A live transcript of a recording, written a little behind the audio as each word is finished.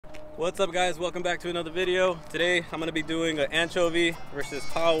What's up guys, welcome back to another video. Today I'm going to be doing an anchovy versus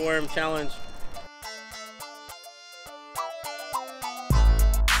power worm challenge.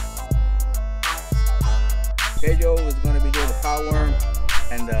 Pedro is going to be doing the power worm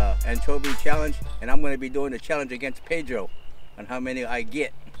and the anchovy challenge, and I'm going to be doing the challenge against Pedro on how many I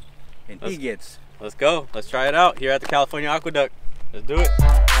get and he gets. Let's go, let's try it out here at the California Aqueduct. Let's do it.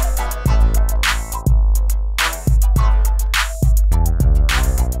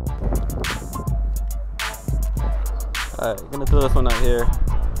 Alright, gonna throw this one out here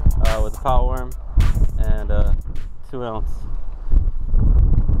with the power worm and 2 ounce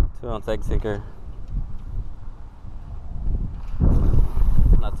egg sinker.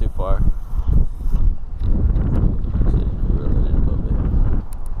 Not too far.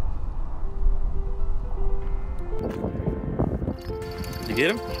 Did you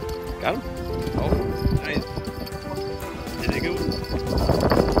get him? Got him? Oh, nice. Did it go?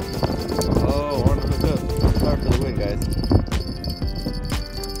 Oh, Arnold hooked up. Sorry for the wind, guys.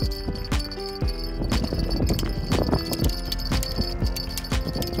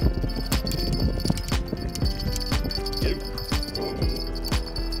 Get him.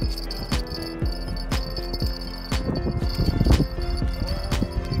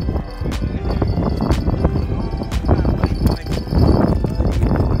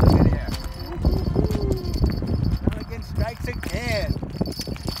 Strikes again.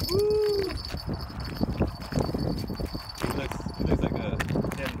 Woo. He looks like a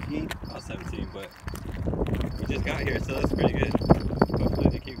 17. About 17, but we just got here, so that's pretty good. Hopefully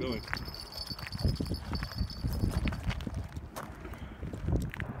they keep going.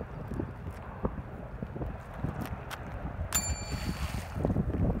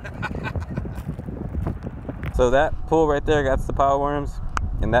 So that pool right there got the power worms,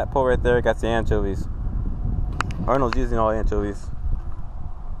 and that pool right there got the anchovies. Arnold's using all anchovies.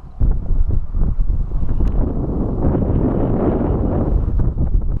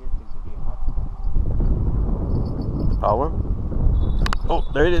 The power worm? Oh,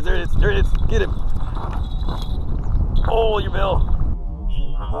 there it is, there it is, there it is. Get him. Oh, your bill.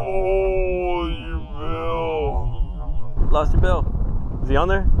 Oh, your bill. Lost your bill. Is he on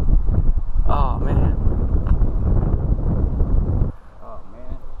there? Oh, man. Oh,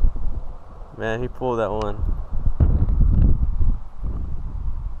 man. Man, he pulled that one.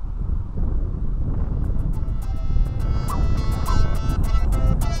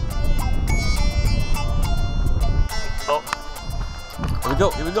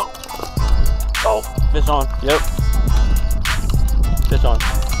 Here we go. Oh, fish on. Yep. Fish on.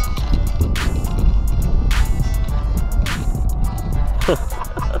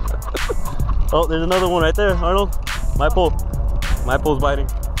 Oh, there's another one right there, Arnold. My pull's biting.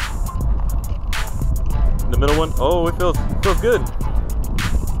 The middle one. Oh, it feels good.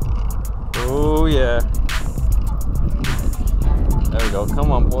 Oh yeah. There we go.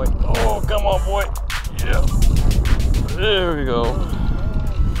 Come on, boy. Oh, come on, boy. Yeah. There we go.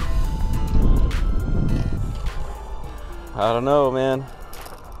 I don't know, man.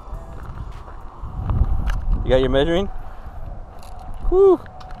 You got your measuring? Whew.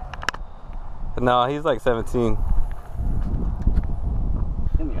 No, he's like 17.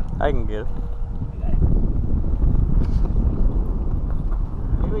 Come here. I can get it.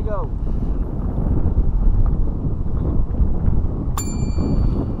 Here we go.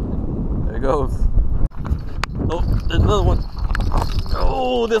 There it goes. Oh, there's another one.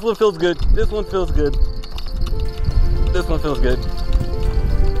 Oh, this one feels good. This one feels good. This one feels good.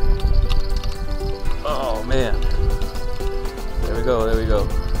 Oh man. There we go, there we go.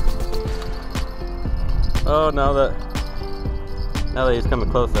 Oh, now that he's coming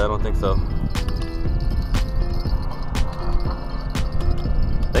closer, I don't think so.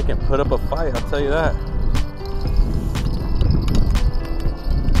 They can put up a fight, I'll tell you that.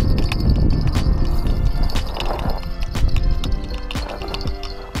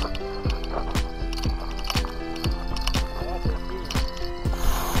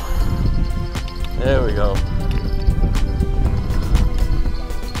 There we go.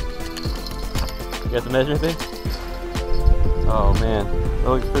 You got the measuring thing? Oh man, that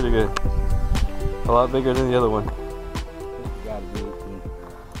looks pretty good. A lot bigger than the other one.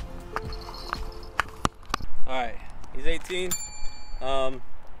 Alright, he's 18.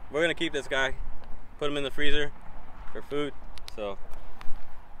 We're gonna keep this guy. Put him in the freezer for food. So,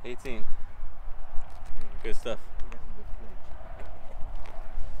 18. Good stuff.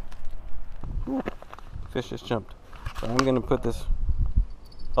 Fish just jumped. So I'm gonna put this.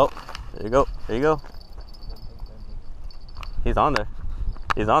 Oh, there you go. There you go. He's on there.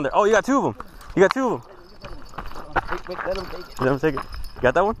 He's on there. Oh, you got 2 of them. You got 2 of them. Wait, let him take it. Let him take it. You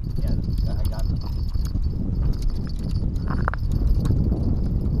got that one? Yeah.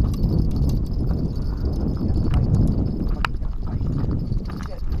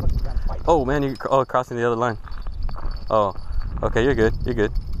 Oh man, you're crossing the other line. Oh, okay, you're good. You're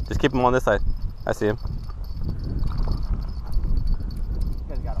good. Just keep him on this side. I see him.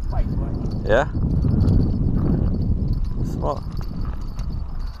 You guys gotta fight, boy. Yeah. Small.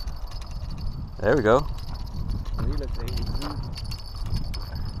 There we go. He looks 82.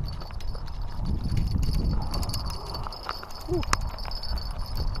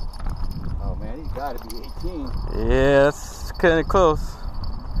 Oh man, he's gotta be 18. Yeah, that's kind of close.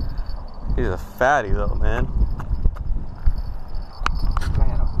 He's a fatty though, man. This guy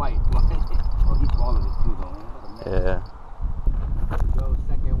had a fight. Oh, he swallowed it too, though. What a mess. Yeah. There we go,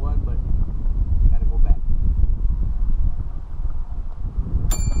 second one, but gotta go back.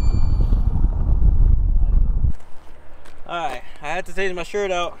 Alright, I had to change my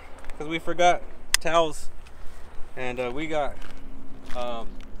shirt out because we forgot towels, and we got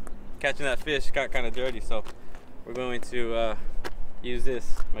catching that fish got kind of dirty, so we're going to use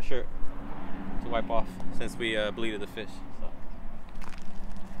my shirt to wipe off since we bleeded the fish. So.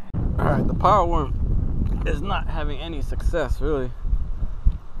 Alright, the power worm is not having any success really.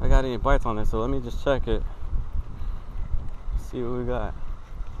 I got any bites on it, so let me just check it. See what we got.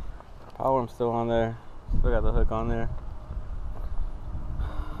 Power worm's still on there. Still got the hook on there.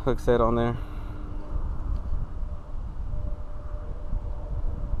 Hook set on there.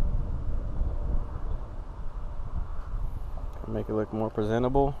 Make it look more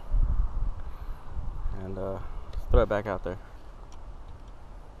presentable, and throw it back out there.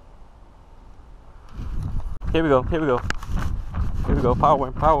 Here we go, here we go, here we go. Power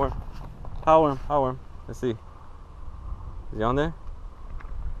worm, power worm, power worm, power worm. Let's see. Is he on there?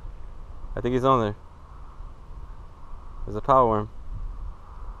 I think he's on there. There's a power worm.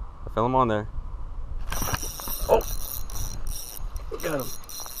 I feel him on there. Oh! Got him.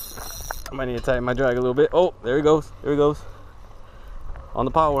 I might need to tighten my drag a little bit. Oh, there he goes. There he goes. On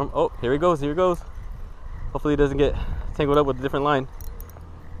the power worm. Oh, here he goes. Here he goes. Hopefully he doesn't get tangled up with a different line.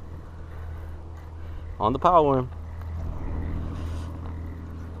 On the power worm.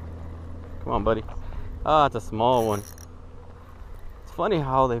 Come on, buddy. Ah, it's a small one. It's funny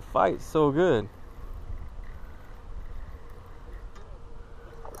how they fight so good.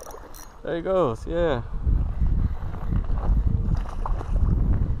 There he goes. Yeah.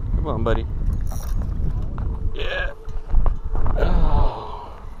 Come on, buddy. Yeah. Oh.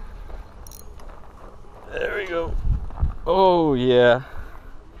 There we go. Oh, yeah.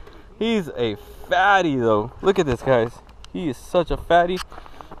 He's a fatty, though. Look at this, guys. He is such a fatty.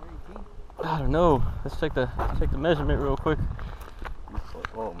 I don't know. Let's check the measurement real quick.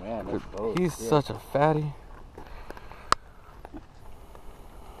 Oh man, that's close. He's such a fatty.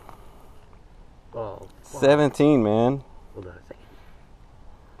 Oh, 17, man. hold on a second.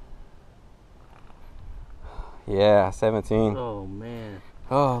 Yeah, 17. Oh man.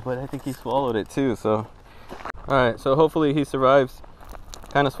 Oh, but I think he swallowed it too, so. Alright, so hopefully he survives.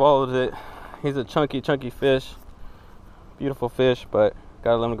 Kind of swallowed it. He's a chunky fish. Beautiful fish, but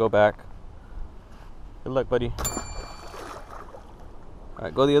gotta let him go back. Good luck, buddy.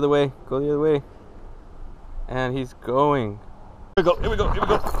 Alright, go the other way. Go the other way. And he's going. Here we go, here we go, here we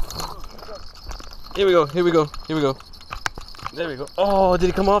go. Here we go, here we go, here we go. There we go. Oh, did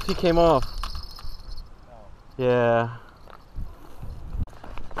he come off? He came off. Yeah.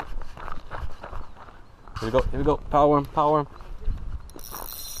 Here we go, here we go. Power worm, power worm.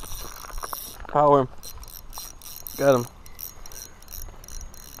 Power worm. Got him.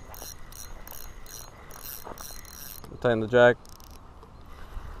 Tighten the drag.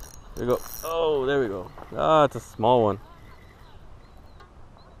 There we go. Oh, there we go. Ah, it's a small one.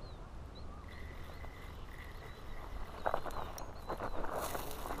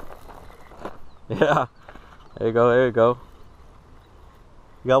 Yeah. There you go, there you go.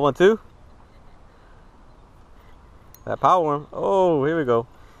 You got one too? That power worm. Oh, here we go.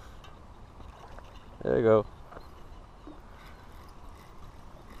 There you go.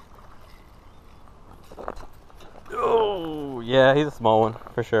 Oh, yeah, he's a small one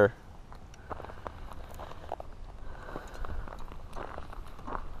for sure.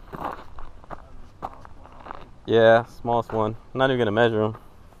 Yeah, smallest one. I'm not even gonna measure him.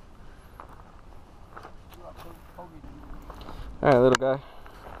 Alright, little guy.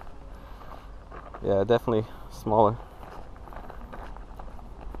 Yeah, definitely smaller.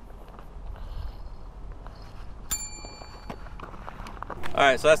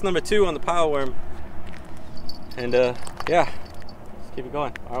 Alright, so that's number 2 on the power worm. And yeah, let's keep it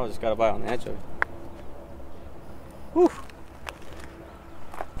going. I just got a bite on the anchovy. Whew.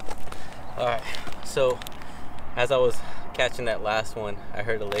 Alright, so as I was catching that last one, I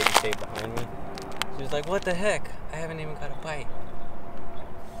heard a lady say behind me. She was like, "What the heck? I haven't even got a bite."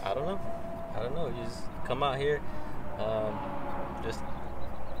 I don't know. I don't know. You just come out here,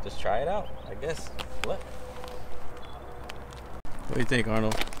 just try it out, I guess. What do you think,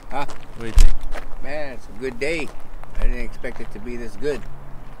 Arnold? Huh? What do you think? Man, it's a good day. I didn't expect it to be this good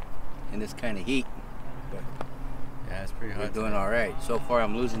in this kind of heat. But yeah, it's pretty hot. we're doing all right. So far,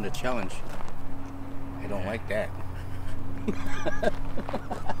 I'm losing the challenge. I don't like that.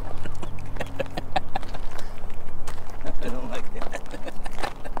 I don't like that.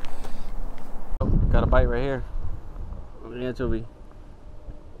 Got a bite right here on the anchovy.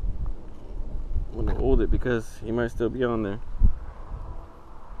 I'm gonna hold it because he might still be on there.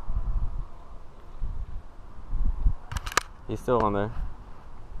 He's still on there.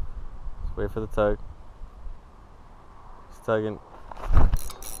 Just wait for the tug. He's tugging.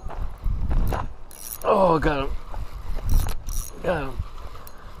 Oh, got him. Got him.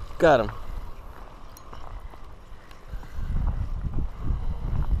 Got him.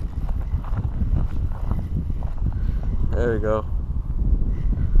 There we go.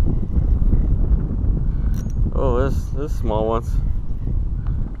 Oh, there's small ones.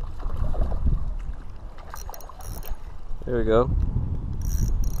 There we go.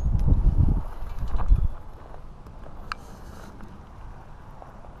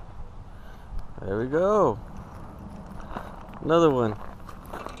 There we go. Another one.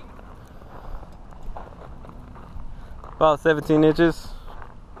 About 17 inches.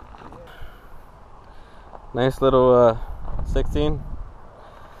 Nice little 16.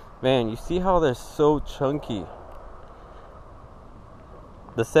 Man, you see how they're so chunky.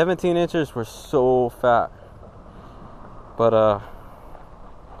 The 17 inches were so fat. But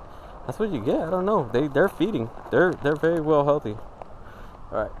that's what you get. I don't know. They're feeding. They're very well healthy.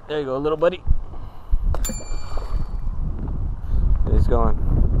 All right, there you go, little buddy. He's going.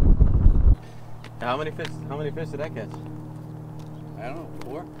 How many fish did I catch? I don't know,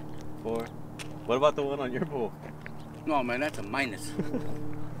 4? 4. What about the one on your pool? No, man, that's a minus.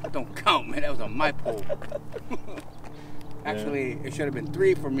 That don't count, man. That was on my pole. Actually, it should have been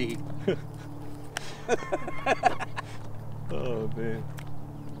 3 for me. Oh, man.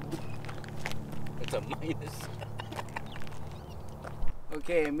 It's a minus.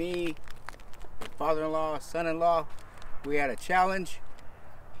 Okay, me, father-in-law, son-in-law, we had a challenge.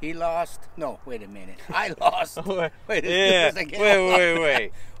 He lost. No, wait a minute. I lost. Wait. Yeah.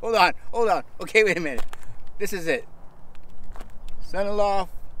 Wait. Hold on. Okay, wait a minute. This is it. Son-in-law,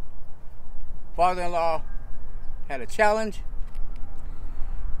 father-in-law had a challenge.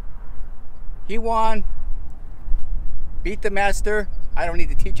 He won. Beat the master. I don't need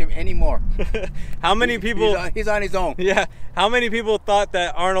to teach him anymore. How many people... He's on his own. Yeah. How many people thought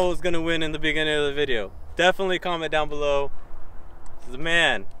that Arnold was going to win in the beginning of the video? Definitely comment down below. This is a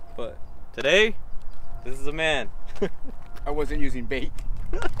man. But today, this is a man. I wasn't using bait.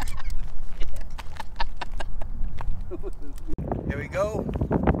 Here we go.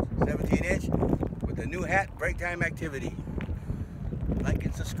 17 inch with the new hat, break time activity. Like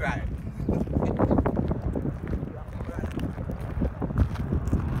and subscribe.